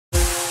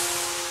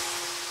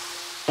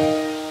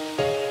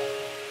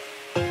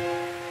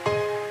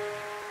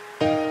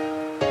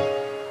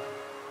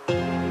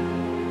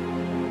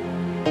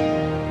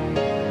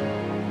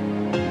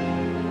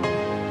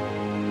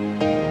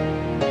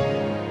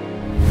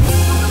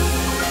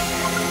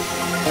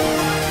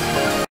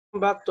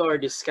back to our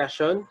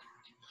discussion.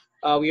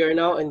 We are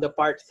now in the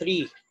part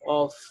 3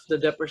 of the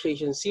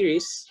depreciation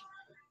series.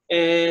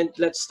 And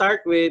let's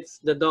start with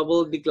the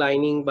double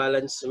declining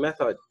balance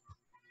method.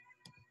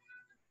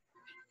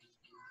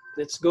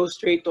 Let's go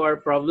straight to our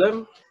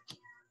problem.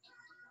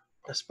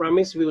 As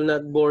promised, we will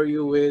not bore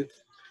you with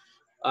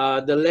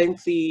the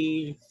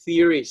lengthy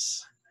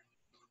theories.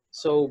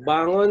 So,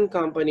 Bangon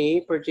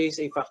Company purchased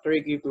a factory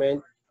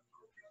equipment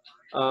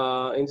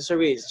in the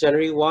service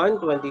January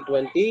 1,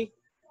 2020.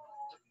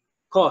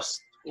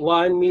 Cost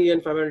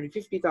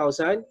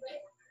 1,550,000.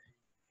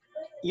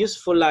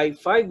 Useful life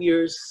 5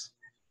 years.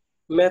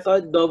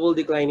 Method double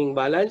declining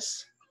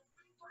balance.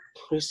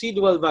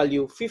 Residual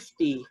value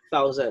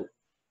 50,000.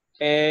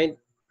 And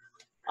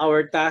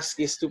our task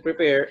is to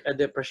prepare a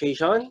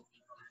depreciation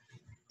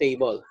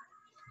table.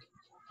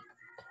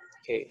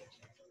 Okay.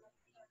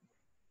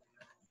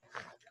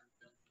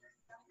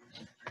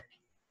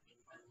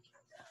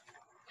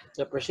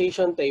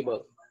 Depreciation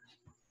table.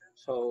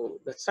 So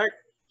let's start.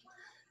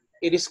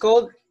 It is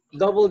called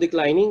double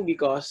declining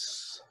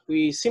because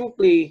we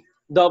simply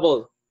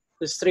double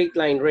the straight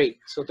line rate.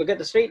 So to get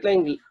the straight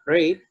line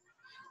rate,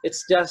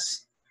 it's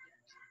just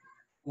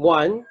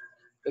 1,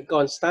 a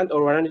constant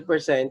or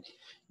 100%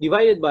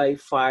 divided by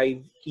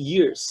 5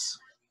 years.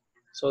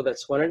 So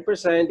that's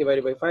 100%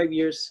 divided by 5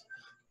 years,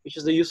 which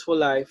is the useful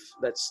life.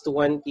 That's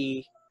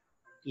 20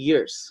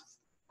 years.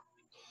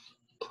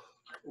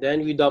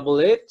 Then we double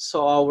it.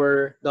 So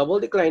our double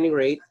declining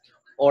rate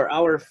or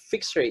our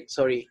fixed rate,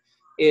 sorry,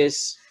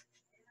 is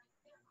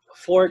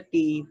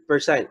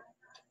 40%.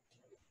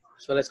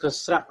 So let's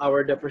construct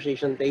our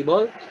depreciation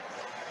table.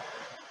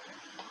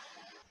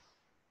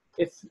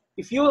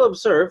 If you will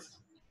observe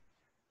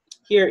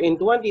here in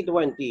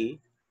 2020,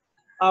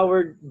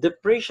 our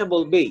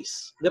depreciation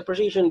base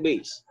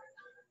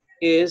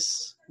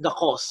is the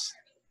cost,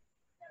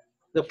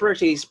 the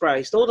purchase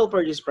price, total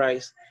purchase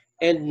price,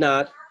 and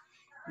not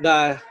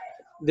the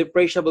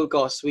depreciable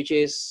cost, which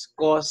is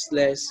cost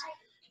less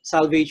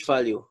salvage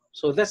value.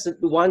 So that's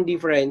the one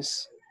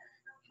difference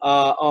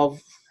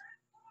of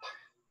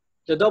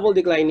the double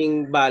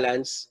declining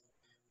balance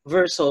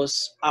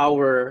versus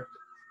our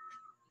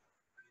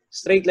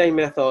straight line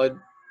method,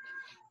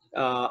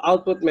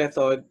 output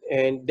method,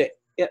 and the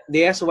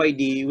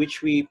SYD,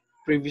 which we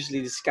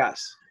previously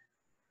discussed.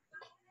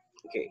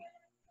 Okay.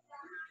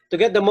 To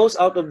get the most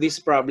out of this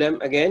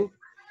problem, again,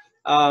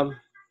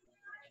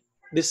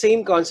 the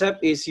same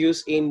concept is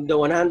used in the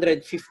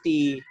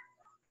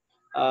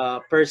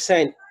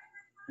 150%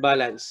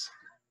 balance.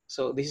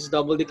 So this is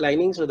double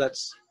declining, so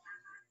that's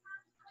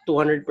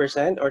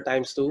 200% or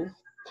times 2.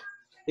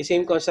 The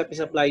same concept is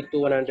applied to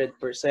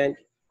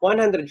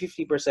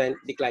 150%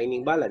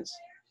 declining balance.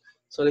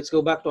 So let's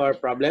go back to our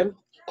problem.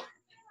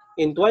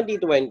 In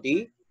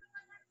 2020,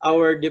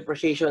 our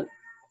depreciation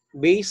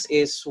base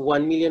is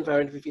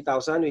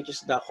 1,550,000, which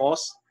is the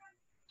cost,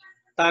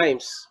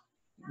 times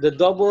the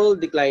double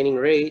declining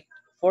rate,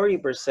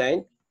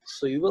 40%.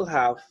 So you will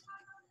have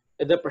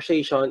a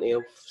depreciation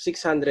of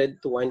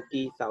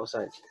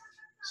 620,000.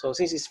 So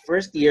since it's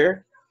first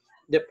year,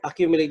 the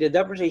accumulated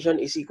depreciation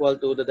is equal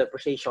to the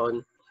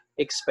depreciation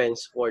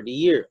expense for the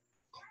year.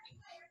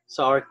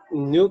 So our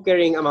new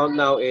carrying amount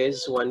now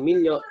is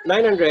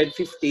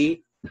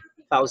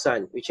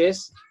 1,950,000, which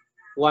is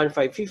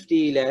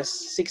 1,550 less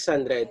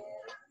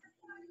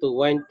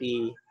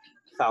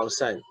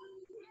 620,000.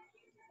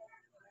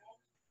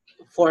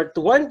 For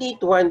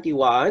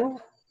 2021,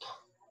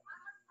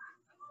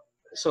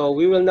 so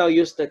we will now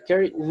use the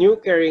new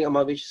carrying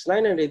amount, which is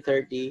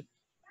 930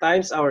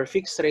 times our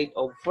fixed rate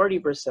of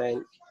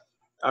 40%.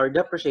 Our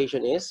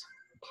depreciation is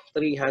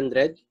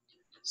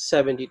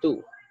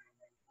 372.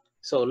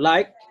 So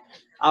like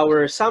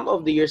our sum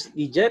of the years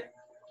digit,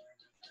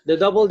 the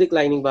double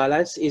declining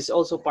balance is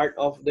also part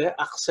of the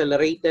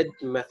accelerated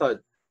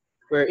method,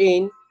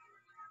 wherein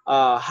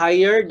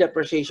higher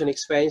depreciation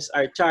expense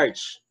are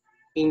charged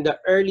in the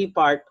early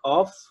part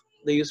of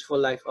the useful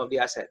life of the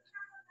asset.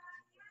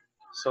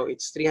 So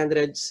it's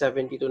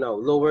 372 now,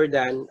 lower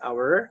than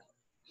our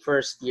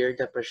first year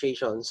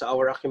depreciation. So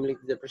our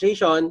accumulated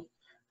depreciation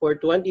for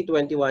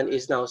 2021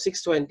 is now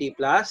 620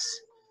 plus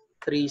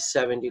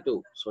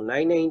 372. So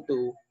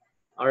 992.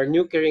 Our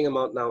new carrying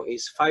amount now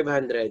is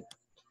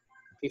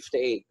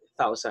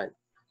 558,000.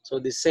 So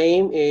the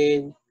same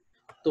in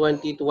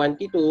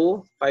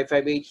 2022,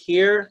 558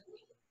 here.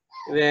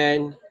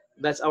 Then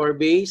that's our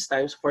base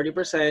times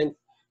 40%.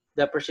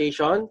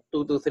 Depreciation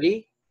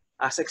 223.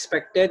 As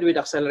expected with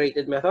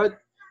accelerated method,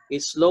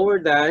 it's lower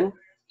than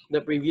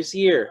the previous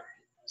year.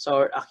 So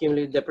our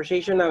accumulated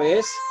depreciation now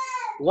is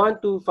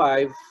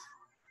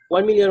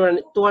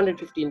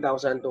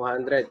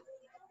 1,215,200.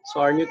 So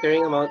our new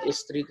carrying amount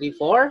is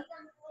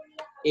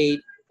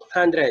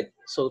 334,800.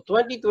 So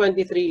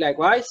 2023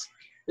 likewise,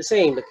 the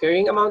same. The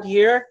carrying amount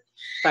here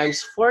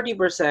times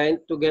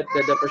 40% to get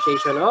the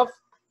depreciation of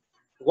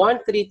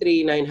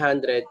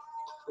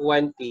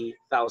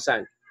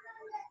 133,920,000.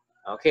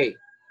 Okay.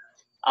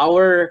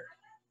 Our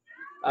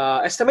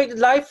estimated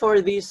life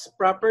for this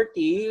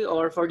property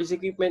or for this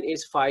equipment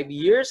is 5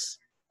 years.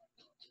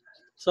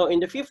 So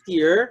in the fifth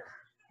year,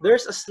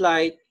 there's a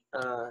slight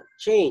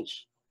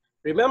change.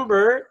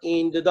 Remember,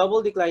 in the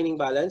double declining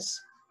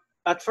balance,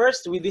 at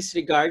first we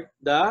disregard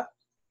the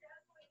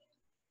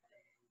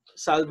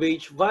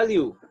salvage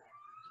value.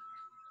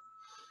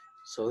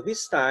 So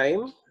this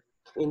time,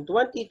 in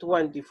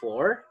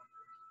 2024,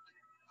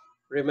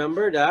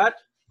 remember that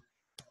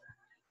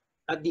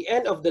at the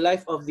end of the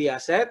life of the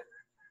asset,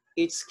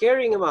 its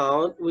carrying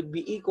amount would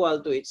be equal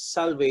to its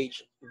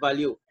salvage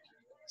value.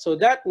 So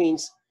that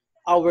means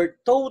our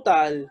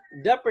total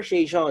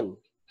depreciation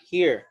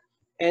here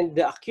and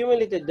the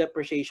accumulated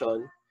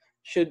depreciation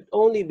should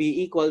only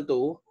be equal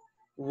to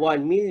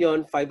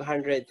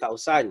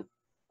 1,500,000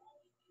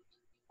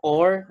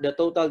 or the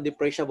total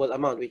depreciable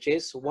amount, which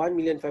is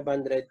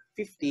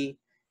 1,550,000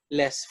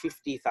 less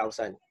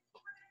 50,000.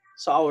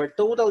 So our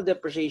total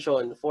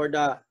depreciation for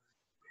the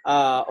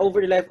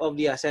over the life of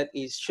the asset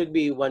should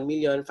be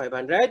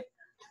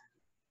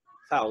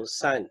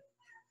 1,500,000.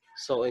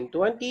 So in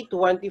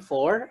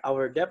 2024,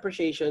 our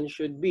depreciation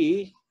should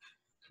be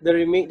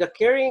the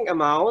carrying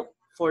amount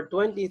for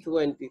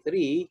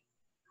 2023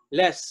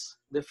 less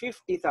the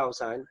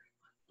 50,000.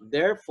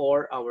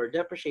 Therefore, our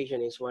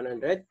depreciation is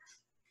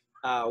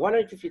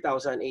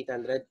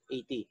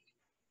 150,880.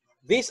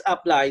 This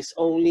applies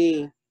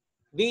only,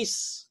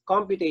 this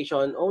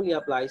computation only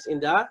applies in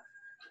the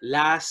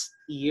last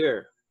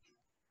year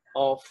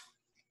of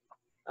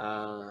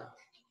the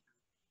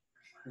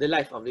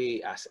life of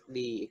the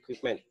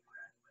equipment.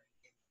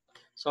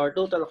 So our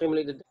total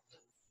accumulated.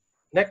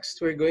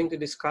 Next, we're going to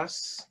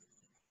discuss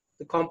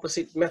the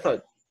composite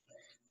method.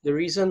 The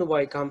reason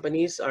why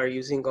companies are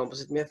using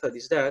composite method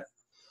is that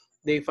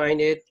they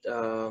find it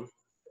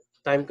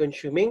time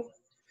consuming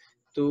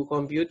to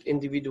compute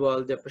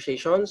individual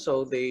depreciation.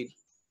 So they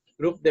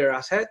group their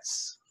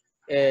assets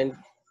and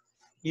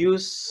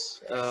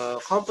use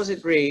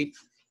composite rate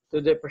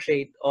to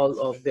depreciate all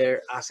of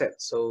their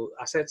assets. So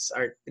assets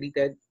are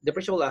treated,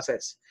 depreciable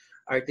assets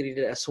are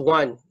treated as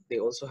one. They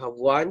also have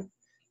one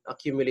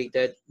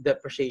accumulated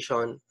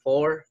depreciation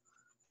for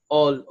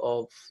all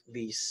of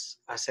these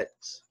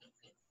assets.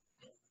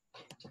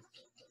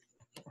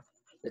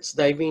 Let's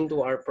dive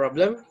into our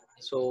problem.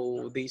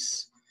 So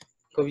this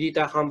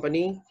Covita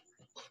company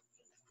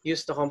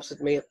used the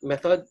composite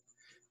method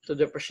to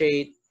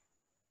depreciate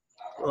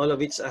all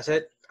of its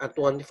asset at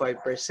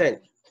 25%.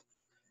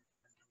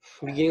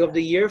 Beginning of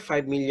the year,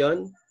 5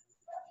 million.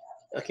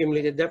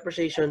 Accumulated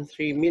depreciation,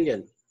 3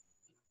 million.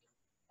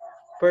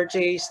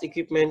 Purchased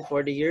equipment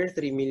for the year,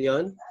 3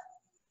 million.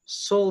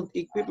 Sold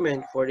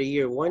equipment for the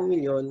year, 1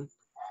 million.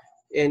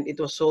 And it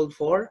was sold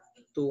for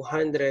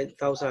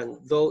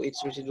 200,000, though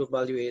its residual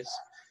value is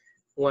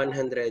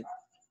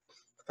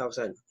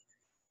 100,000.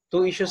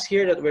 Two issues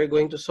here that we're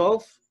going to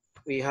solve.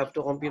 We have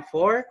to compute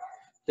for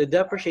the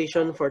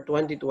depreciation for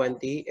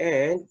 2020,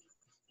 and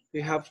we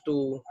have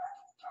to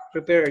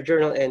prepare a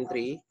journal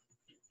entry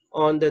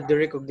on the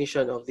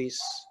recognition of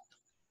this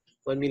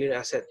 1 million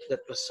asset that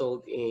was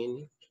sold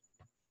in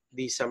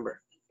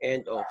December,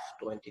 end of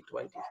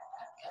 2020.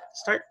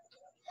 Start.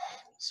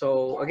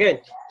 So again,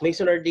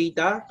 based on our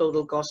data,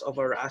 total cost of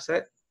our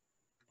asset,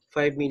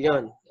 5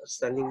 million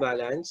outstanding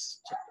balance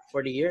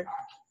for the year.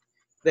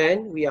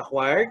 Then we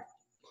acquired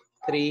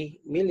 3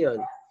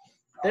 million.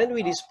 Then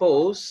we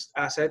disposed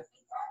asset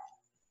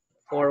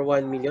for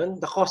 1 million,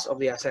 the cost of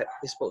the asset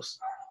disposed.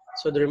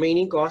 So the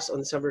remaining cost on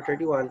December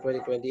 31,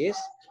 2020 is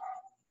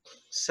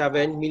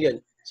 7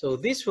 million. So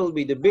this will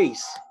be the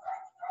base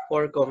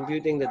for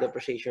computing the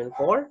depreciation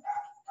for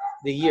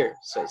the year.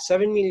 So it's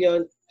 7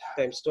 million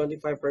times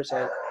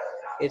 25%,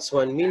 it's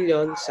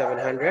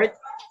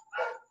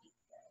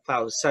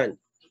 1,700,000.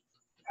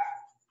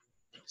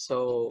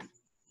 So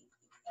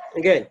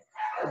again,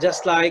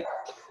 just like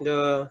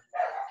the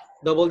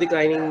double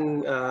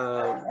declining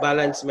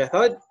balance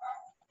method,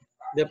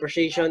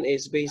 depreciation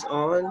is based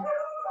on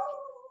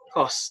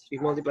cost. We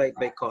multiply it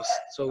by cost.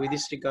 So we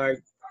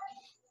disregard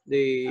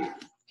the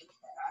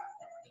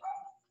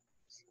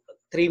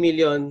 3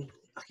 million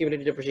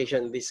accumulated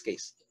depreciation in this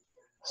case.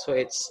 So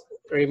it's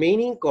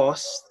remaining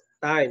cost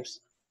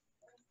times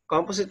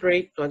composite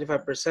rate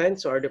 25%.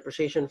 So our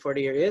depreciation for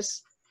the year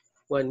is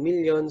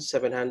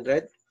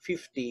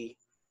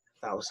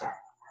 1,750,000.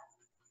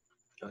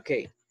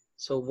 Okay,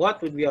 so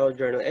what would be our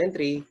journal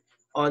entry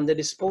on the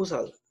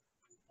disposal?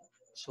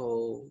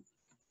 So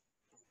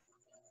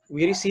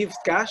we received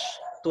cash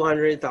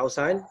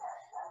 200,000,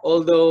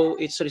 although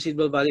its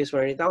receivable value is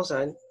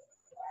 100,000.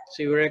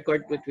 So you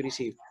record what we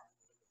received,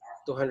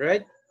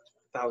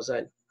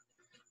 200,000.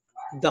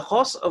 The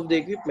cost of the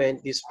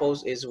equipment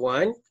disposed is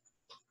 1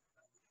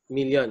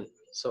 million.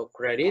 So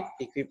credit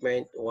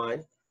equipment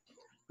 1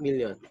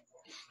 million.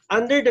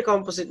 Under the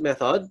composite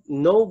method,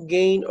 no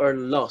gain or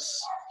loss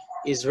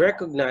is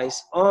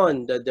recognized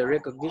on the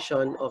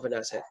recognition of an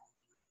asset.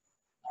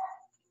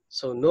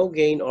 So no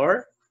gain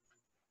or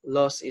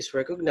loss is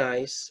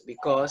recognized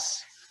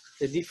because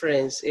the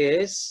difference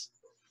is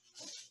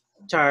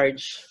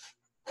charged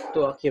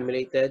to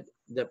accumulated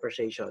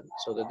depreciation.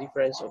 So the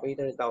difference of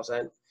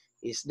 800,000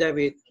 is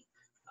debit,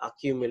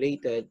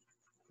 accumulated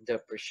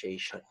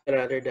depreciation.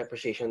 Another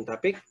depreciation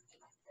topic.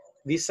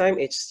 This time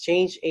it's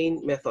change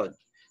in method.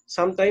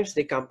 Sometimes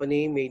the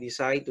company may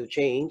decide to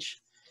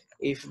change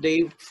if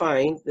they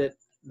find that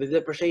the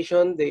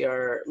depreciation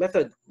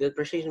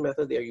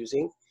method they are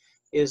using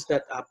is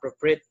not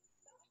appropriate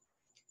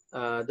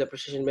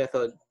depreciation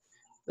method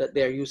that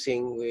they are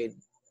using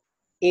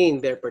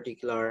in their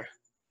particular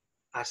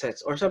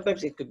assets. Or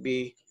sometimes it could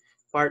be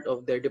part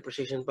of their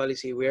depreciation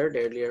policy where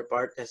the earlier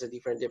part has a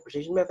different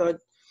depreciation method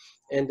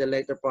and the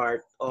later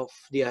part of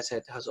the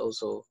asset has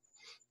also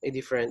a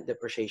different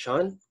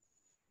depreciation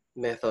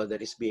method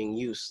that is being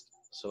used.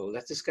 So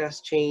let's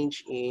discuss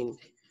change in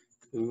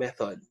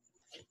method.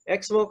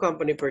 Exmo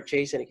company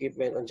purchased an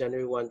equipment on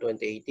January 1,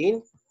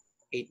 2018,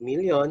 8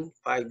 million,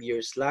 5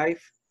 years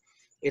life.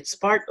 It's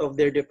part of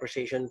their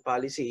depreciation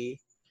policy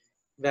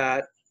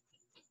that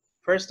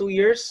first 2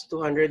 years,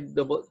 200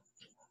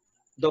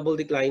 double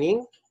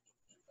declining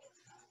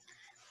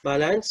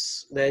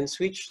balance, then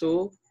switch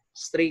to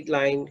straight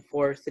line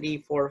for 3,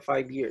 4,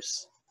 5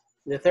 years.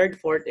 The third,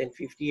 fourth, and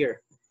fifth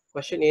year.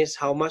 Question is,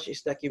 how much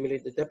is the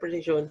accumulated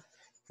depreciation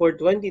for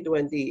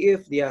 2020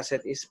 if the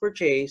asset is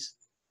purchased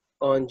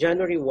on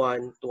January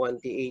 1,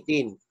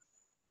 2018?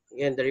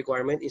 Again, the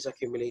requirement is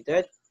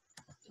accumulated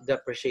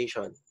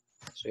depreciation.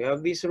 So you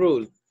have this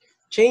rule.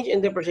 Change in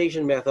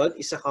depreciation method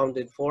is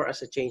accounted for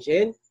as a change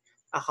in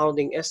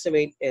accounting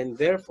estimate and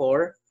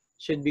therefore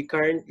should be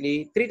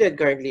treated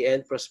currently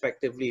and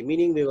prospectively,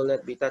 meaning we will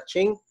not be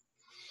touching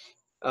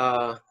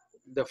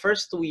the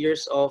first 2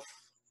 years of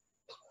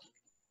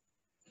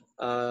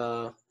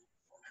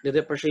the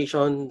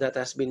depreciation that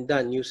has been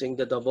done using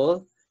the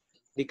double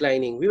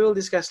declining. We will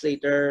discuss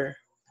later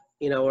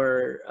in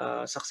our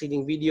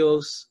succeeding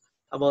videos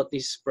about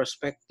this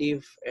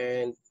prospective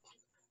and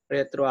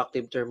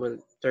retroactive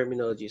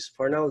terminologies.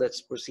 For now,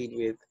 let's proceed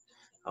with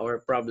our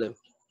problem.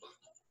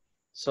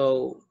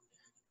 So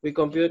we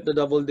compute the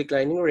double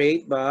declining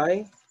rate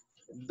by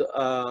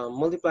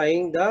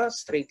multiplying the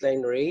straight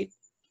line rate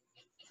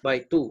by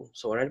 2.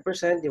 So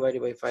 100%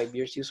 divided by 5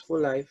 years useful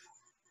life,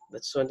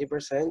 that's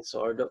 20%.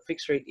 So our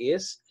fixed rate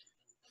is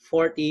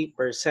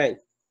 40%.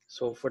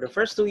 So for the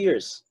first 2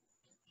 years,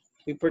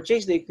 we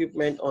purchased the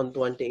equipment on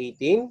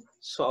 2018.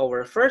 So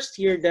our first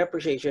year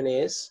depreciation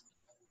is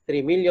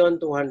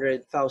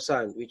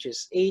 3,200,000, which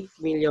is 8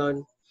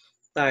 million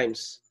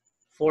times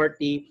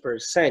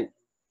 40%.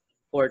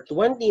 For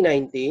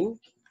 2019,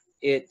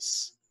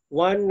 it's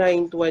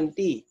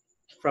 1,920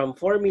 from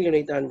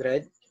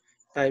 4,800,000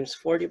 times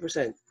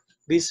 40%.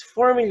 This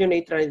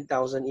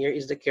 4,800,000 here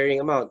is the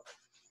carrying amount.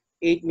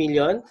 8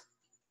 million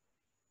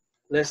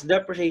less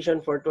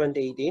depreciation for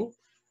 2018,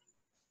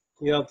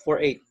 you have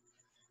 4,800.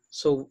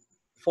 So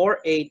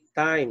 4,800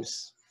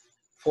 times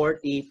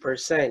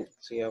 40%.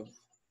 So you have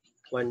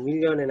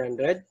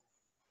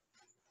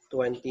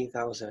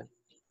 1,920,000.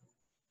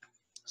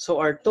 So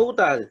our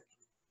total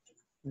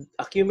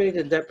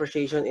accumulated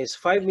depreciation is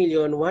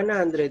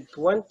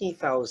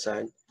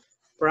 5,120,000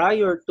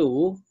 prior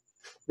to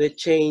the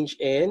change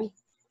in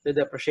the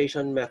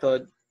depreciation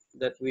method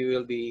that we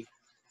will be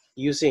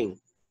using.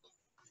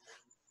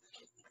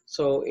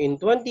 So in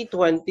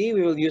 2020,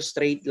 we will use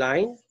straight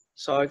line.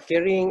 So our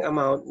carrying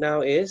amount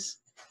now is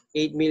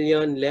 8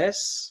 million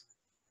less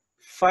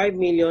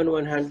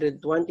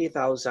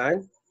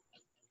 5,120,000.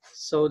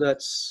 So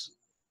that's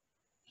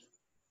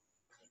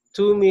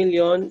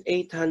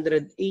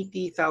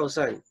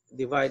 2,880,000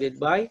 divided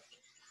by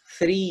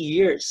 3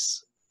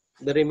 years,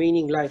 the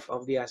remaining life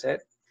of the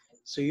asset.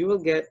 So you will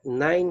get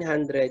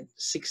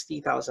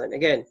 960,000.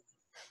 Again,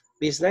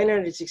 this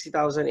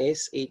 960,000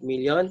 is 8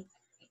 million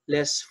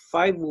less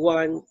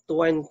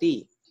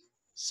 5,120.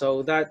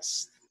 So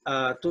that's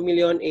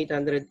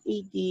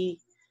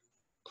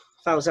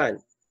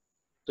 2,880,000.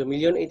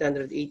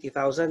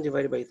 2,880,000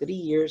 divided by 3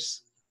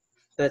 years,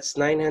 that's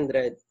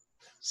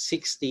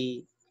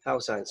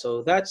 960,000.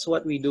 So that's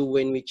what we do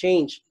when we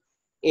change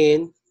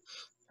in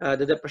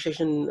the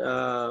depreciation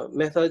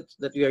method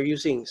that we are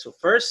using. So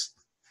first,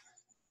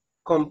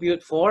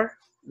 compute for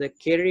the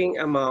carrying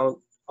amount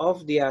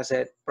of the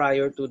asset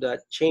prior to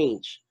that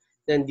change.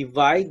 Then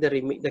divide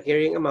the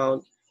carrying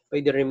amount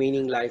by the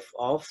remaining life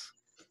of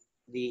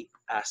the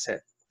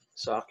asset.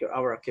 So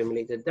our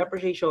accumulated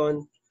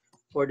depreciation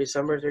for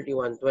December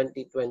 31,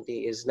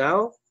 2020 is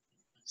now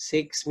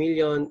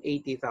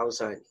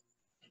 6,080,000.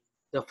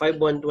 The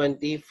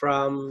 5,120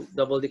 from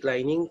double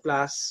declining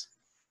plus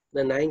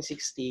the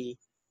 960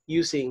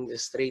 using the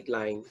straight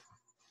line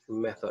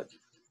method.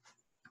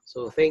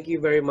 So thank you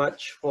very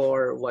much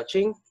for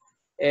watching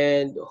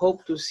and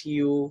hope to see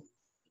you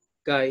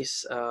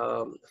guys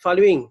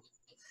following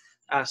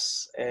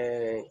us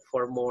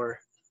for more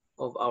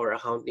of our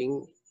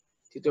accounting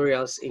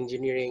tutorials,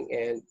 engineering,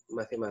 and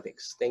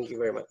mathematics. Thank you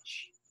very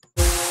much.